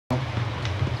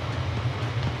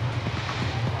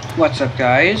What's up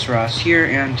guys, Ross here,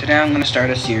 and today I'm going to start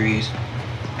a series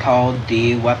called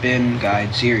the Weapon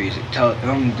Guide series.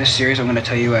 This series I'm going to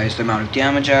tell you guys the amount of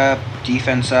damage up,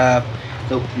 defense up,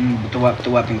 the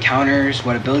weapon counters,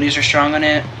 what abilities are strong on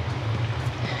it,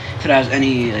 if it has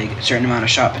any certain amount of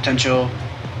shot potential,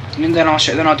 and then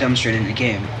I'll demonstrate it in the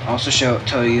game. I'll also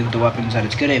tell you the weapons that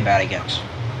it's good and bad against.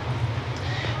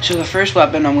 So the first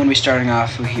weapon I'm going to be starting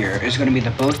off with here is going to be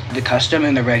both the custom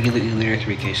and the regular E-liter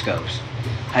 3K scopes.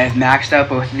 I have maxed out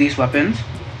both of these weapons.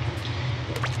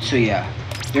 So yeah,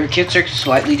 their kits are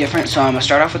slightly different. So I'm gonna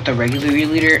start off with the regular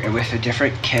E-liter and with a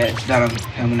different kit that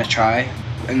I'm gonna try.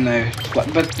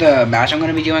 But the match I'm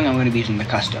gonna be doing, I'm gonna be using the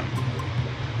custom.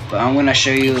 But I'm gonna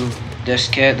show you this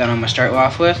kit that I'm gonna start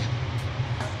off with.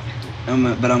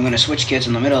 But I'm gonna switch kits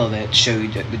in the middle of it to show you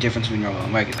the difference between normal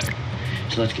and regular.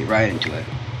 So let's get right into it.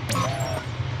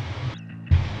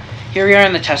 Here we are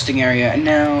in the testing area, and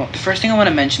now the first thing I want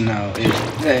to mention though is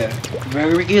the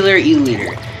regular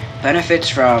E-liter benefits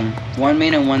from 1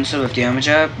 main and 1 sub of damage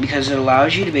up because it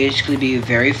allows you to basically be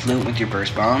very fluent with your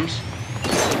burst bombs.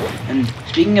 And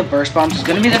speaking of burst bombs, it's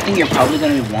going to be the thing you're probably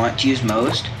going to want to use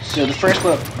most. So the first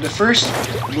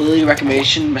ability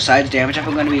recommendation besides damage up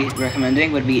I'm going to be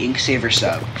recommending would be Ink Saver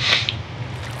Sub.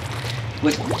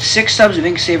 With 6 subs of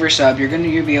Ink Saver Sub, you're going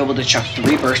to be able to chuck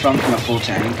 3 burst bombs from a full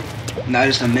tank. And that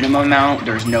is the minimum amount.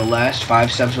 There's no less.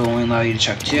 5 subs will only allow you to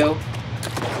chuck 2.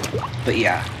 But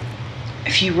yeah,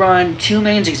 if you run 2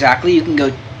 mains exactly, you can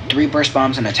go 3 burst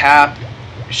bombs and a tap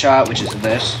shot, which is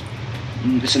this.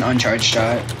 It's an uncharged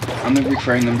shot. I'm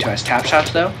referring them to as tap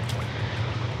shots though.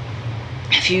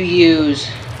 If you use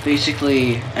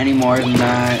basically any more than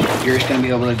that, you're just going to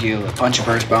be able to do a bunch of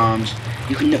burst bombs.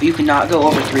 You cannot go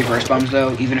over 3 burst bombs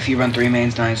though, even if you run 3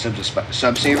 mains, 9 subs of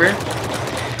sub saver.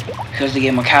 Because the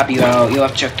game will cap you out. You'll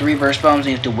have to chuck 3 burst bombs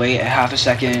and you have to wait a half a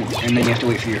second, and then you have to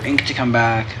wait for your ink to come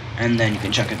back, and then you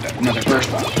can chuck another burst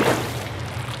bomb.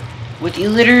 With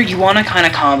E-liter, you want to kind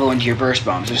of combo into your burst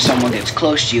bombs if someone gets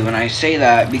close to you, and I say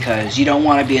that because you don't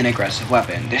want to be an aggressive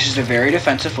weapon. This is a very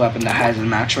defensive weapon that has a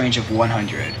max range of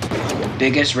 100. The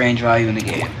biggest range value in the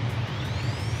game.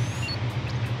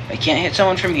 I can't hit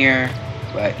someone from here,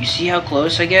 but you see how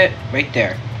close I get? Right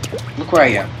there. Look where I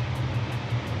am.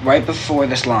 Right before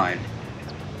this line.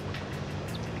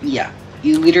 Yeah,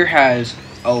 E-liter has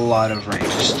a lot of range.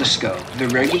 This is the scope. The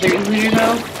regular E-liter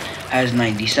though has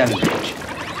 97 range.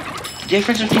 The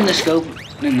difference between the scope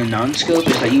and the non-scope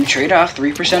is that you trade off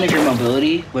 3% of your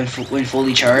mobility when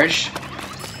fully charged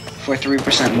for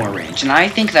 3% more range. And I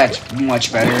think that's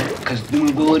much better because the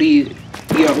mobility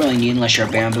you don't really need unless you're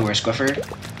a bamboo or a squiffer.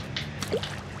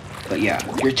 But yeah,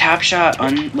 your tap shot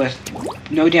with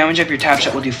no damage up, your tap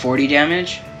shot will do 40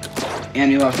 damage. And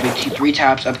you have to be 3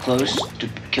 taps up close to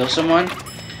kill someone.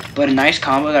 But a nice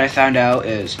combo that I found out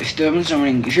is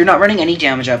if you're not running any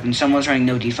damage up and someone's running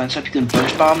no defense up, you can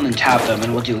burst bomb and then tap them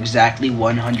and it will do exactly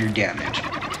 100 damage.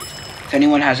 If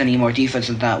anyone has any more defense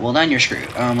than that, well then you're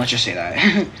screwed. Let's just say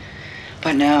that.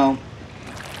 But now,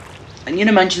 I need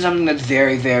to mention something that's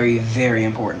very, very, very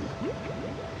important.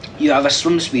 You have a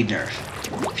swim speed nerf.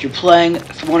 If you're playing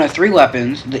one of 3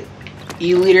 weapons, the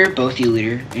E-liter, both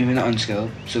E-liter, even the unscope,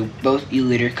 so both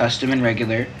E-liter, custom and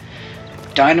regular,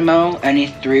 dynamo, any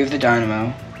 3 of the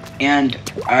dynamo, and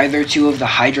either 2 of the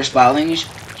hydra splatlings,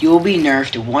 you will be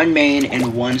nerfed to 1 main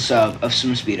and 1 sub of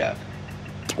swim speed up.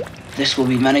 This will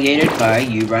be mitigated by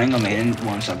you running a main and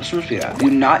 1 sub of swim speed up. You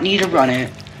do not need to run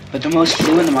it, but the most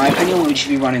fluent, in my opinion, we should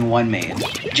be running 1 main,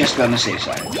 just on the safe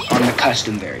side, on the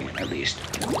custom variant at least.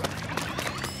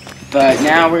 But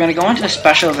now we're going to go on to the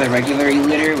special of the regular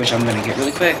E-liter, which I'm going to get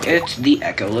really quick. It's the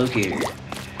echolocator.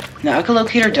 Now,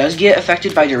 echolocator does get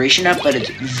affected by duration up, but it's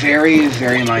very,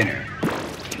 very minor.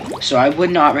 So I would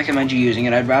not recommend you using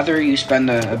it. I'd rather you spend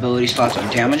the ability slots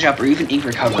on damage up or even ink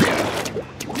recovery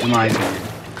up, in my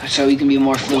opinion, so you can be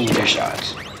more fluent with your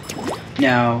shots.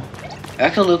 Now,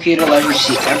 echolocator allows you to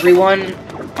see everyone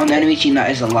on the enemy team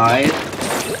that is alive,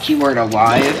 keyword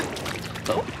alive,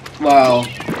 well,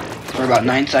 for about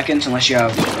 9 seconds, unless you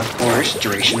have, of course,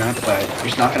 duration up, but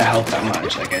it's not going to help that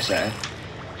much, like I said.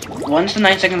 Once the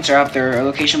 9 seconds are up, their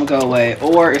location will go away,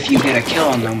 or if you get a kill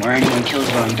on them, or anyone kills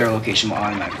them, their location will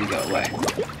automatically go away.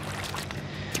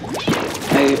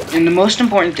 And the most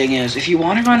important thing is, if you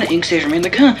want to run an ink saver main,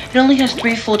 it only has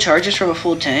 3 full charges from a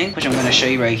full tank, which I'm going to show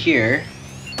you right here,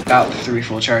 about 3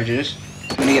 full charges.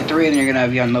 When you get 3, then you're going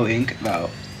to be on low ink, about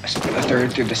a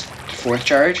third through the 4th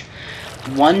charge.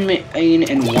 1 main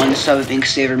and 1 sub of ink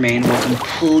saver main will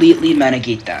completely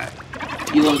mitigate that.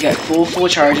 You will get full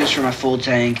charges from a full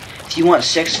tank. If you want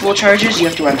 6 full charges, you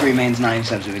have to run 3 mains, 9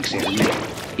 subs of ink saver main.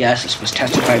 Yes, this was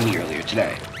tested by me earlier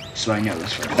today, so I know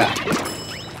this for a fact.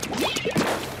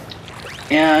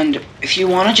 And if you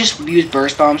want to just use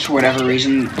burst bombs for whatever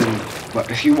reason, then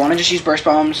if you want to just use burst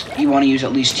bombs, you want to use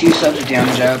at least 2 subs of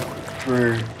damage up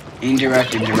for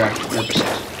indirect and direct purposes.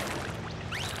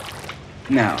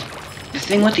 Now, the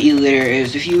thing with the E-liter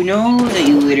is, if you know the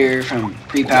E-liter from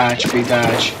pre-patch,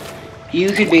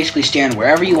 you could basically stand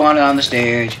wherever you wanted on the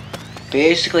stage,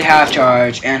 basically half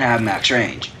charge, and have max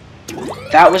range.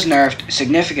 That was nerfed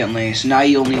significantly, so now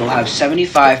you only will have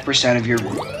 75% of your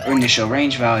initial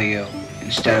range value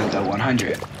instead of the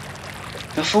 100.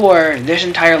 Before, this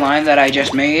entire line that I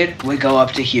just made would go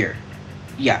up to here.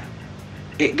 Yeah,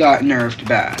 it got nerfed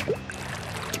bad.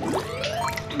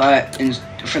 But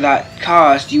for that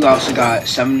cost, you also got I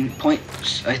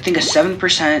think a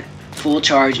 7% full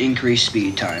charge increased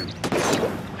speed time,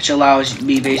 which allows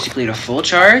me basically to full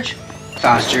charge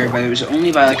faster, but it was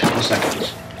only by like a couple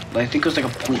seconds. But I think it was like a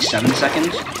 0.7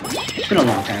 seconds. It's been a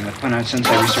long time since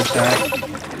I researched that.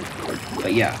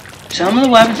 But yeah, some of the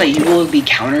weapons that you will be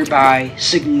countered by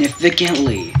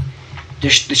significantly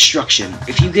destruction.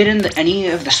 If you get in any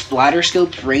of the splatter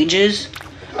scope ranges,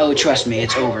 oh, trust me,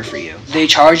 it's over for you. They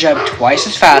charge up twice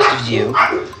as fast as you.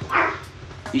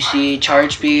 You see,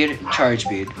 charge speed,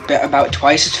 about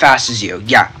twice as fast as you.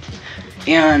 Yeah.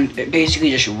 And it basically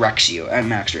just wrecks you at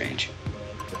max range.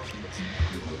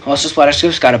 Also, Splatter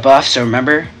Scope's got a buff, so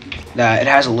remember that it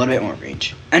has a little bit more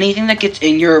range. Anything that gets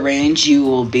in your range, you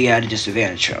will be at a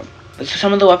disadvantage from. But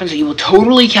some of the weapons that you will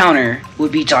totally counter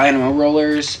would be Dynamo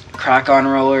Rollers, Crack-On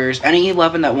Rollers, any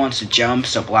weapon that wants to jump,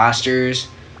 so blasters.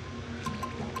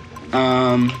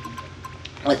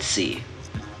 Let's see.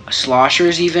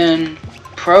 Sloshers even.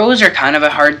 Pros are kind of a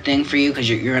hard thing for you because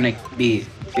you're going to be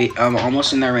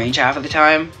almost in their range half of the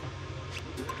time.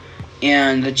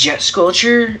 And the Jet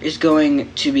Sculpture is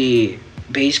going to be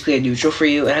basically a neutral for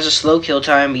you. It has a slow kill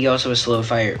time, but you also have a slow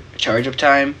fire charge up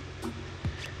time.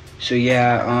 So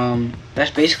yeah,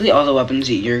 that's basically all the weapons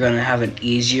that you're going to have an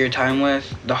easier time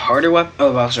with. The harder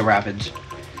also Rapids.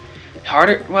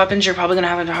 Harder weapons you're probably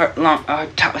going to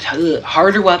have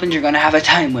harder weapons you're going to have a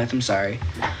time with, I'm sorry.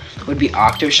 Would be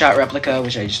Octoshot Replica,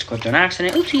 which I just equipped on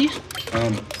accident. Oopsies.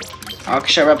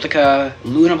 Octoshot Replica,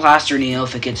 Luna Blaster Neo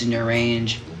if it gets in your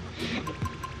range.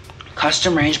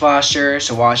 Custom Range Blaster,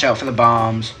 so watch out for the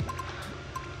bombs.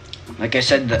 Like I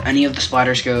said, any of the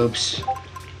Splatter Scopes.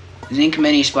 Zinc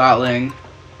Mini Splatling.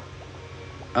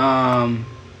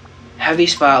 Heavy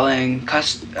Splatling.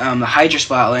 The Hydra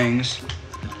Splatlings.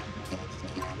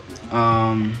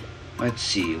 Let's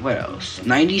see, what else?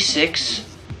 96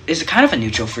 is kind of a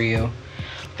neutral for you.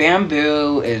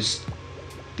 Bamboo is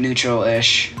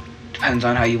neutral-ish. Depends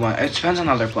on how you want. It depends on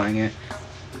how they're playing it.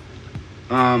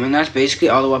 And that's basically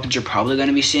all the weapons you're probably going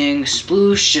to be seeing.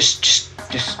 Sploosh,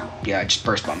 just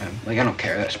burst bomb him. Like, I don't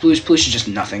care. Sploosh is just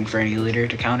nothing for any leader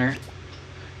to counter.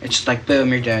 It's just like, boom,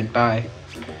 you're dead, bye.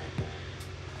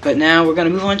 But now we're going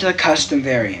to move on to the custom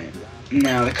variant.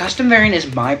 Now, the custom variant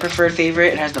is my preferred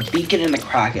favorite. It has the Beacon and the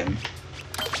Kraken.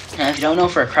 Now, if you don't know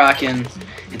for a Kraken,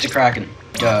 it's a Kraken.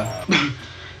 Duh.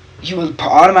 You will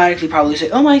automatically probably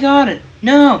say, oh my god,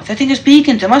 no, that thing is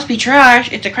beaconed, it must be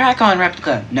trash, it's a Crack-On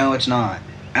replica. No, it's not.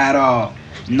 At all.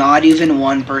 Not even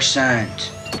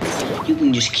 1%. You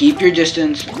can just keep your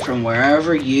distance from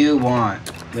wherever you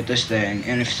want with this thing.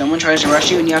 And if someone tries to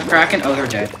rush you and you have Kraken, oh, they're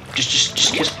dead. Just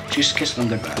kiss them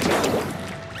goodbye.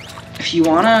 If you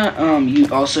wanna, you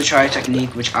also try a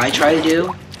technique, which I try to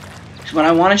do. So when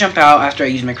I want to jump out after I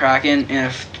use my Kraken, and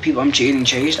if I'm getting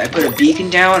chased, I put a beacon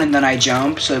down and then I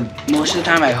jump. So most of the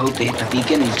time I hope they hit the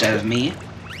beacon instead of me,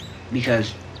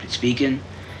 because it's beacon.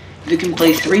 You can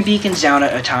play 3 beacons down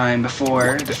at a time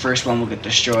before the first one will get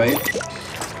destroyed.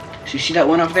 So you see that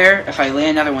one up there? If I lay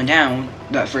another one down,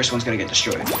 that first one's gonna get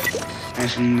destroyed.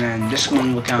 And then this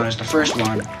one will count as the first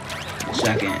one,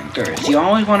 second, third. So you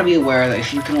always want to be aware that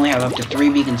if you can only have up to 3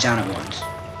 beacons down at once.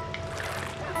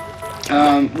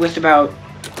 With about,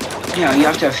 you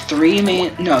have to have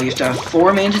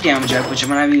 4 mains of damage up, which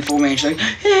when I mean 4 mains, like,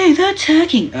 hey, that's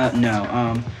hacking.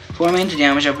 4 mains of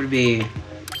damage up would be,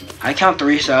 I count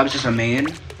 3 subs as a main.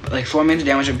 Like 4 mains of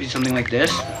damage would be something like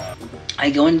this. I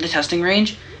go into the testing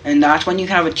range, and that's when you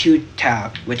can have a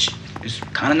 2-tap, which is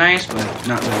kind of nice, but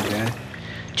not really good.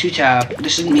 2-tap,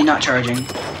 this is me not charging.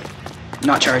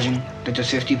 That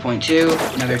does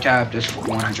 50.2, another tap does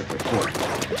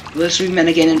 100.4. This will be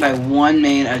mitigated by 1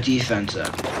 main of defense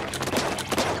up.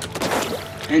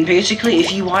 And basically,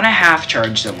 if you want to half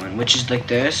charge someone, which is like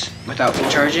this, without full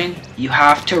charging, you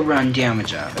have to run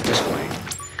damage up at this point.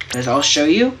 Because I'll show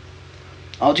you.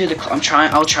 I'll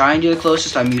try and do the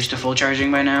closest. I'm used to full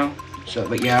charging by now. So,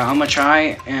 but yeah, I'm gonna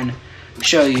try and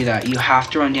show you that you have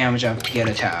to run damage up to get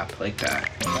a tap like that.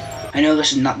 I know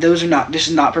this is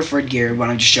not preferred gear, but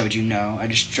I just showed you. No, I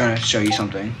just trying to show you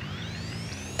something.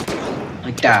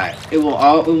 Like that. It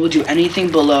will do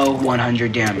anything below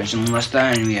 100 damage unless the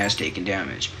enemy has taken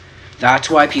damage. That's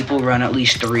why people run at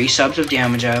least 3 subs of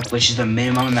damage up, which is the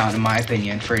minimum amount in my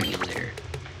opinion for an E-liter.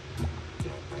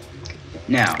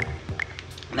 Now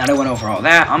that I went over all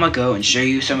that, I'm gonna go and show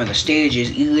you some of the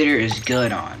stages E-liter is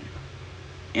good on.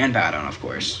 And bad on, of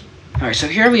course. Alright, so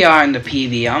here we are in the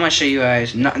PV. I'm gonna show you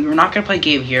guys, we're not gonna play a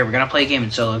game here, we're gonna play a game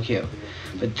in solo queue.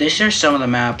 But these are some of the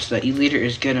maps that E-liter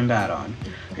is good and bad on.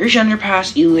 Ridge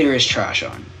Underpass, E-liter is trash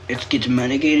on. It gets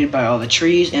mitigated by all the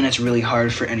trees, and it's really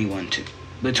hard for anyone to.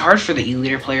 But it's hard for the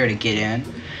E-liter player to get in,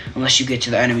 unless you get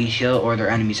to the enemy hill or their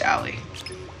enemy's alley.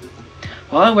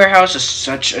 Walleye Warehouse is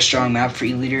such a strong map for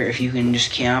E-liter if you can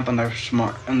just camp on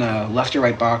the left or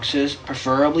right boxes,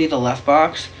 preferably the left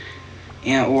box,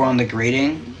 or on the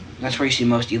grading. That's where you see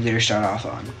most E-liter start off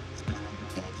on.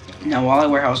 Now,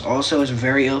 Walleye Warehouse also is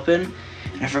very open.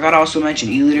 And I forgot to also mention,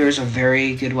 E-liter is a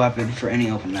very good weapon for any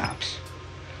open maps.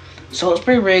 Salt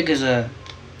Spray Rig is a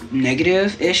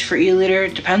negative-ish for E-liter.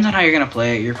 Depends on how you're going to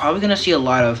play it. You're probably going to see a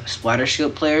lot of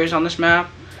Splatterscope players on this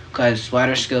map, because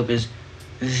Splatterscope is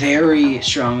very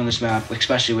strong on this map,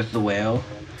 especially with the whale.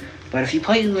 But if you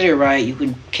play E-liter right, you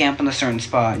can camp in a certain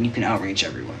spot and you can outrange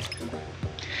everyone.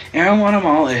 Aaron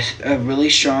Wanamaw is really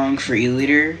strong for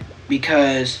E-liter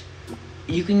because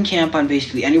you can camp on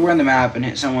basically anywhere on the map and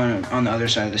hit someone on the other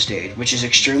side of the stage, which is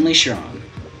extremely strong,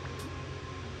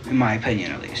 in my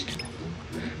opinion at least.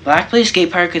 Black Play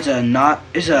Skate Park is a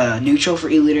neutral for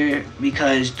E-liter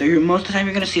because most of the time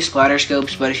you're going to see splatter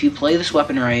scopes, but if you play this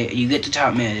weapon right and you get to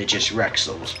top mid, it just wrecks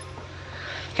souls.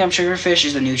 Camp Sugarfish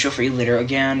is a neutral for E-liter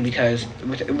again because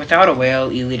without a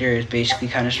whale, E-liter is basically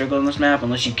kind of struggling on this map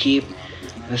unless you keep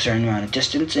a certain amount of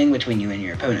distancing between you and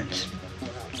your opponents.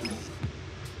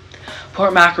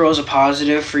 Port Mackerel is a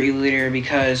positive for E-liter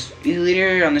because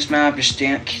E-liter on this map just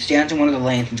stands in one of the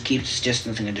lanes and keeps its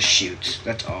distance and it just shoots.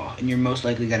 That's all. And you're most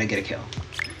likely going to get a kill.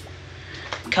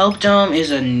 Kelp Dome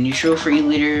is a neutral for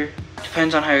E-liter.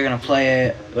 Depends on how you're going to play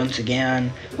it. Once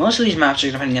again, most of these maps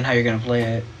are depending on how you're going to play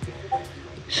it.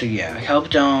 So yeah, Kelp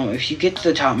Dome, if you get to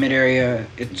the top mid area,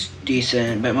 it's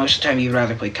decent. But most of the time you'd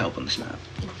rather play Kelp on this map.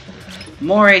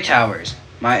 Moray Towers.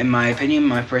 In my opinion,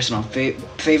 my personal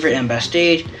favorite and best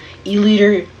stage.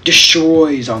 E-liter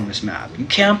destroys on this map. You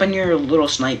camp in your little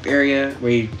snipe area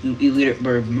where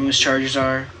where most charges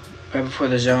are, right before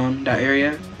the zone, that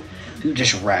area. You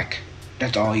just wreck.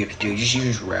 That's all you have to do. You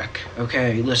just wreck.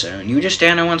 Okay, listen. You just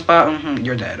stand in one spot,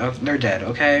 you're dead. They're dead,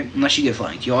 okay? Unless you get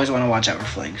flanked. You always want to watch out for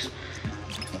flanks.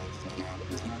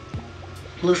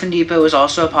 Bluefin Depot is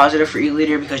also a positive for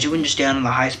E-liter because you can just stand on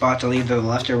the high spots or either the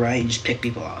left or right and just pick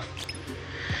people off.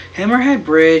 Hammerhead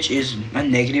Bridge is a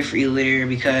negative for E-liter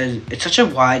because it's such a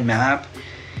wide map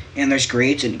and there's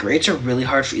grates, and grates are really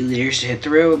hard for E-liters to hit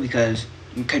through because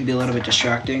it could be a little bit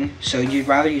distracting, so you'd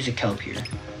rather use a kelp here.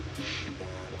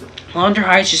 Launder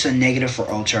High is just a negative for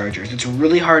all chargers. It's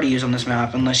really hard to use on this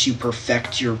map unless you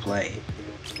perfect your play.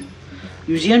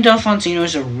 Museum del Foncino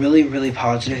is a really, really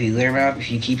positive E-liter map if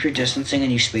you keep your distancing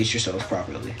and you space yourself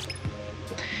properly.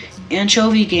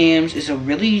 Anchovy Games is a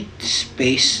really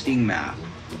spacing map.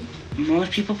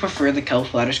 Most people prefer the kelp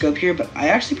splatter scope here, but I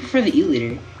actually prefer the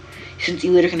E-liter, since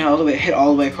E-liter can hit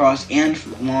all the way across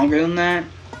and longer than that.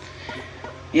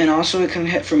 And also it can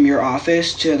hit from your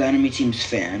office to the enemy team's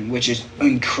fan, which is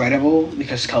incredible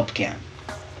because kelp can't.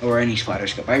 Or any splatter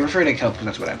scope. I refer to kelp because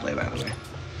that's what I play, by the way.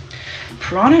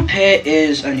 Piranha Pit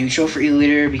is a neutral for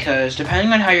E-liter because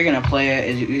depending on how you're going to play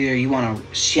it, either you want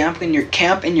to camp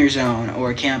in your zone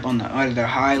or camp on either the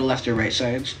high left or right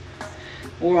sides.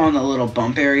 Or on the little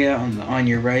bump area on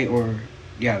your right, or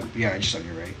yeah, just on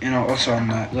your right, and also on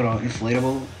that little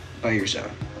inflatable by your zone.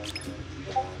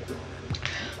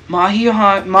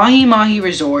 Mahi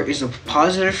Resort is a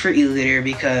positive for E-liter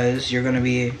because you're gonna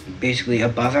be basically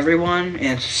above everyone,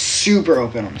 and it's super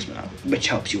open on this map, which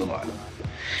helps you a lot.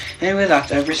 Anyway,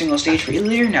 that's every single stage for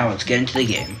E-liter. Now let's get into the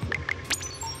game.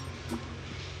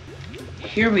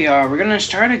 Here we are. We're gonna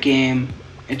start a game.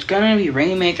 It's gonna be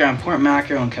Rainmaker on Port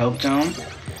Mackerel and Kelp Dome.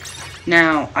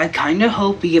 Now, I kind of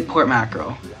hope we get Port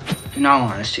Mackerel. In all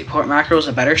honesty, Port Mackerel is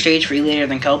a better stage for E-liter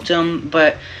than Kelp Dome,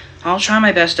 but I'll try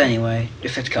my best anyway,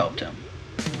 if it's Kelp Dome.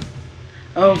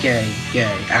 Oh, yay.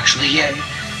 Actually, yay.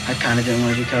 I kind of didn't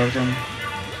want to do Kelp Dome.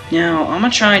 Now, I'm gonna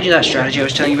try and do that strategy I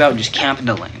was telling you about and just camp in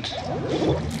the lanes.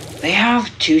 They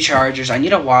have 2 chargers. I need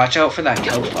to watch out for that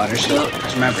Kelp splatter scope,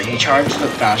 because remember, he charges the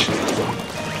faster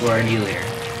or an E-liter.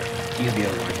 You could be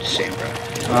able to do the same, bro.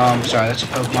 Sorry, that's a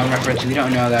Pokemon reference. If you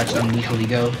don't know, that's Nico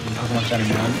Ligo, Pokemon Center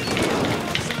known.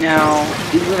 Now,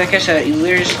 like I said,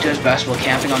 Eliter just does best while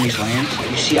camping on these lanes.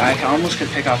 You see, I almost could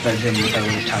pick off that Zinni if I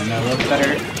would have timed that a little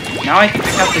better. Now I can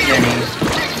pick up the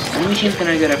Zinni. Enemy team's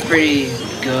gonna get a pretty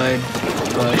good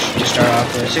push to start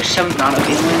off with. 67's not a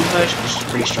game lane push, which is a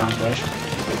pretty strong push.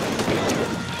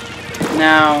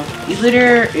 Now,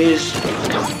 Eliter is...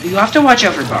 You have to watch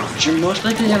out for bombs. You're most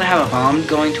likely gonna have a bomb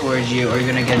going towards you, or you're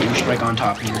gonna get an strike on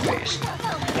top of your face.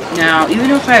 Now,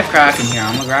 even if I have Kraken here,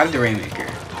 I'm gonna grab the Rainmaker.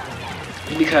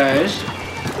 Because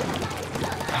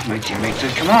my teammate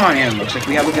says, come on, and it looks like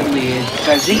we have a good lead.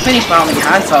 Because Zeke Mini Spotling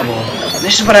had Bubble.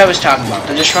 This is what I was talking about,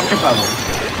 the Disruptor Bubble.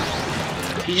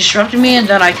 He disrupted me and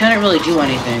then I couldn't really do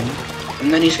anything.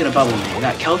 And then he's gonna bubble me.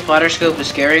 That Kelp Flatter Scope is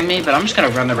scaring me, but I'm just gonna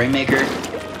run the Rainmaker.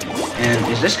 And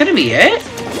is this gonna be it?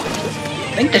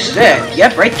 I think this is it.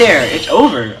 Yep, right there. It's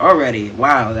over already.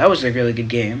 Wow, that was a really good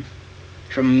game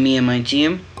from me and my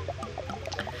team.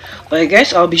 But I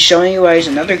guess I'll be showing you guys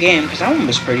another game, because that one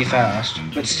was pretty fast.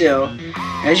 But still,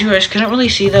 as you guys couldn't really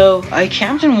see though, I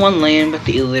camped in one lane with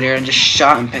the Eliter and just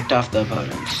shot and picked off the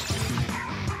opponents.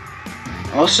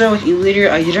 Also, with Eliter,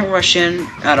 I didn't rush in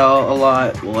at all a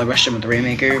lot. Well, I rushed in with the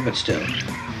Rainmaker, but still.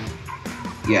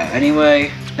 Yeah,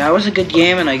 anyway, that was a good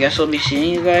game, and I guess I'll be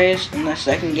seeing you guys in the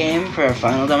second game for a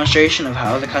final demonstration of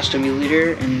how the custom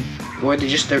Eliter, or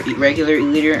just the regular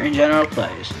Eliter in general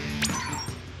plays.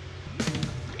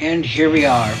 And here we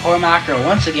are, poor Macro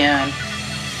once again.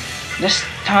 This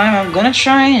time I'm gonna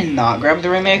try and not grab the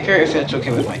Rainmaker if it's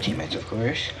okay with my teammates, of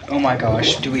course. Oh my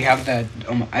gosh, do we have that?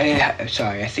 Oh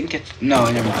sorry, I think it's no,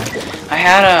 never mind. I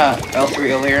had a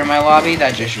L3 earlier in my lobby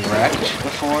that just wrecked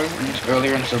before,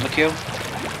 earlier in solo queue.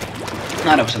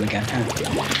 Not episode again.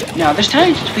 Now this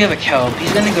time since we have a Kelp,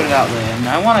 he's gonna go to that lane.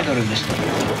 I want to go to this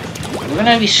lane. We're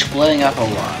gonna be splitting up a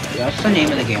lot. That's the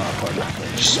name of the game on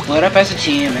Fortnite. Just split up as a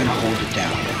team and hold it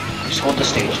down. Just hold the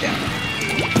stage down.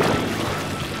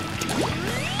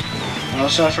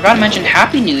 Also, I forgot to mention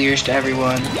Happy New Year's to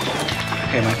everyone.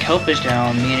 Okay, my Kelp is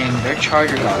down, meaning their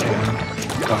charger got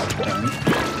done.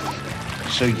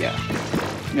 So yeah.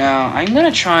 Now I'm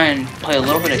gonna try and play a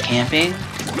little bit of camping.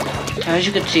 As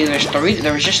you can see,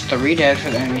 there was just 3 dead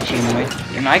for the enemy team,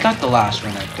 and I got the last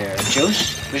one right there.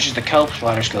 Joe's, which is the Kelp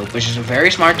Splatter Scope, which is a very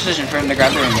smart decision for him to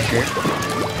grab the Rainmaker.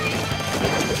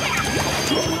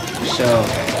 So,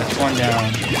 okay, that's one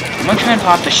down. I'm gonna try and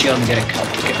pop the shield and get a Kelp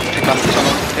to pick up this one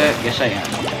bit. Yes, I am.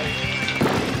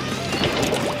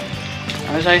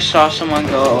 As I saw someone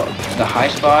go to the high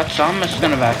spot, so I'm just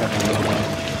gonna back up a little bit.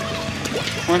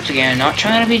 Once again, not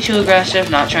trying to be too aggressive,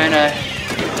 not trying to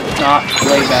not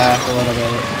play back a little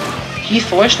bit. He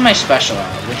forced my special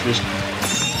out, which was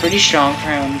pretty strong for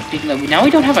him. Speaking of, now we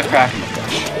don't have a crack in the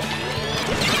push.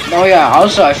 Oh yeah,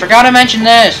 also, I forgot to mention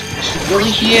this. This is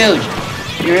really huge.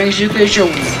 Your Izuka is your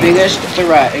biggest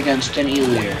threat against an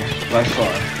Eliter, by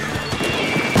far.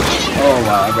 Oh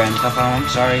wow, I ran top on him.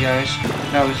 Sorry guys.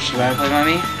 That was just a bad play by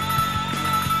me.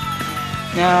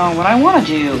 Now, what I want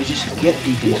to do is just get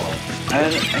deep into it. I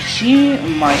see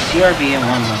my CRB in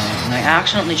one lane, and I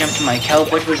accidentally jumped to my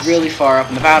Kelp, which was really far up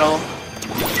in the battle.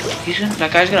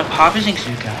 That guy's gonna pop his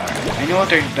Inkzuka. Alright, I know what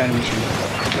they're enemy team is.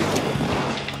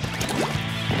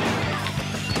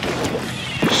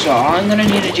 So all I'm gonna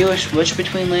need to do is switch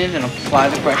between lanes and apply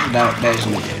the pressure that is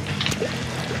needed.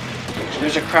 So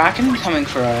there's a Kraken coming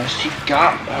for us. He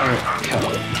got our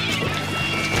Kelp.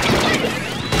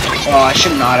 Oh, I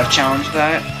should not have challenged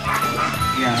that.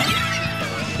 Yeah.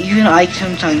 Even I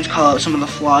sometimes call out some of the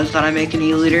flaws that I make in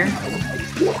Eliter.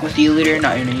 With the Eliter,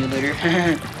 not in an Eliter.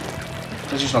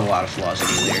 Because there's a lot of flaws in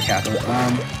Eliter, Capital.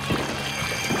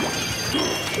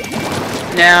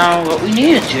 Now, what we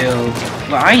need to do,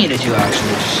 what I need to do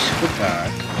actually, is just flip back.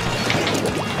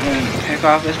 And pick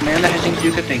off this man that has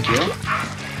Inkzuka, thank you.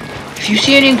 If you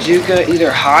see an Inkzuka,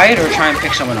 either hide or try and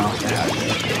pick someone off that has it.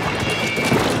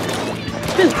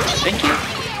 Pooh, thank you.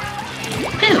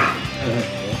 Pooh.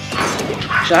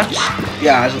 So that's,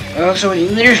 yeah, so when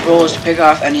Eliter's goal is to pick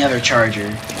off any other charger.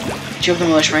 If you have the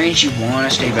most range, you want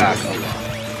to stay back a lot.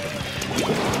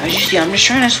 As you see, I'm just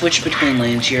trying to switch between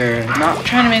lanes here. Not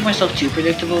trying to make myself too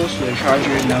predictable so the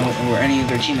chargers know, or any of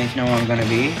their teammates know where I'm going to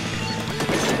be.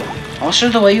 Also,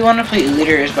 the way you want to play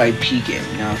Eliter is by peeking.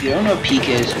 Now, if you don't know what peek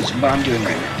is, it's what I'm doing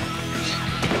right now.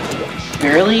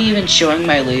 Barely even showing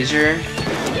my laser,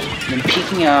 and then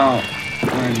peeking out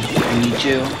when I need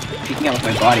to. Peeking out with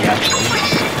my body, actually.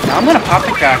 Now I'm gonna pop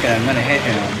the Kraken and I'm gonna hit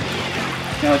him.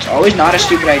 No, it's always not a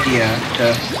stupid idea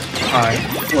to hide.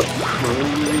 What?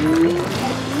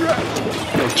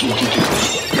 No, team.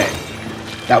 Okay.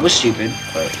 That was stupid,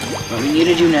 but what we need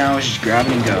to do now is just grab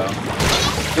it and go.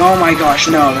 Oh my gosh,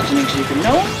 no, that's an Inkzuka.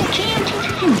 No,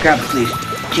 team, grab it, please.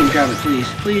 Team, grab it, please.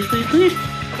 Please.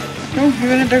 No,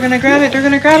 they're gonna grab it. They're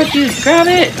gonna grab it, dude. Grab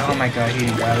it. Oh my god, he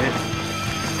didn't grab it.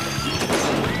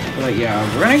 But yeah,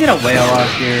 we're gonna get a whale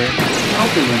off here.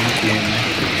 Hopefully win this game.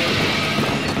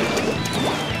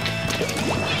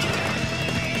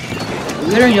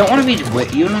 Literally, you don't want to be.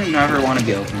 You don't never want to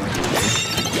be open with it.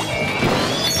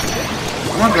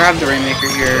 I'm gonna grab the Rainmaker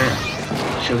here.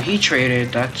 So he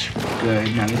traded. That's good.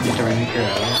 Now we can get the Rainmaker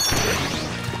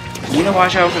out. You need to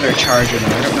watch out for their charger though.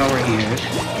 I don't know where he is.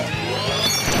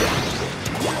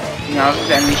 Now that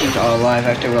the enemy team's all alive, I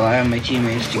have to rely on my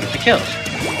teammates to get the kills.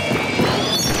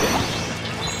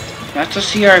 That's a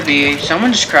CRB.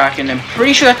 Someone just cracking. I'm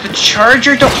pretty sure that's the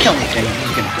charger. Don't kill me, dang it.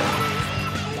 He's gonna kill me.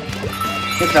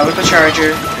 Yep, that was the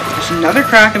charger. There's another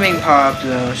Kraken being popped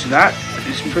though, so that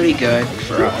is pretty good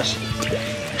for us.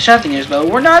 The sad thing is though,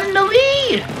 we're not in the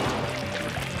lead!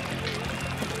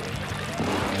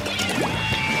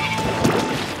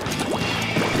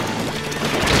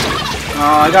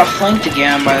 Oh, I got flanked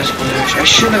again by this glitch. I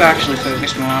should have actually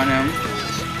focused more on him.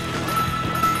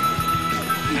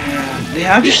 Yeah, they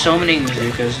have just so many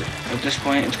bazookas at this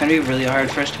point. It's gonna be really hard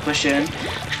for us to push in.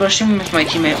 Especially with my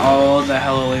teammate all the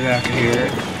hell way back here,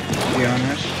 to be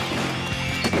honest.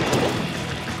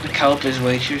 The kelp is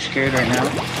way too scared right now.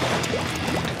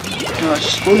 No,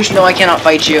 it's sploosh. No, I cannot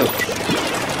fight you.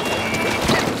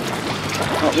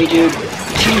 Help me, dude.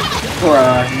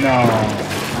 Bruh, no.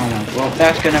 Oh my, well,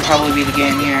 that's gonna probably be the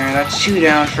game here. That's 2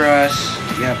 down for us.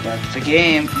 Yep, that's the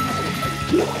game.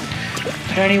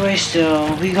 But anyway,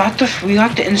 still, we got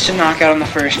the instant knockout in the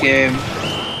first game.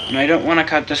 And I don't want to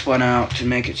cut this one out to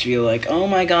make it feel like, oh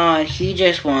my god, he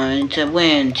just wanted to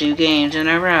win 2 games in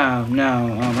a row.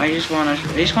 No, I just wanted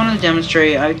to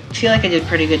demonstrate. I feel like I did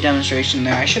pretty good demonstration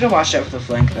there. I should have watched out for the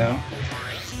flank though.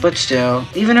 But still,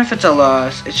 even if it's a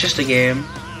loss, it's just a game.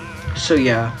 So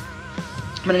yeah.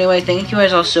 But anyway, thank you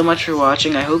guys all so much for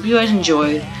watching. I hope you guys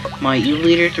enjoyed my Evil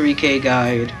Leader 3K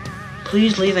guide.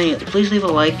 Please leave a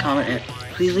like, comment.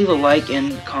 Please leave a like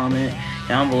and comment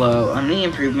down below on any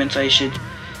improvements I should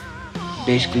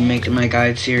basically make to my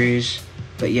guide series.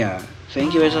 But yeah,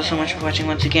 thank you guys all so much for watching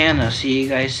once again. I'll see you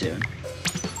guys soon.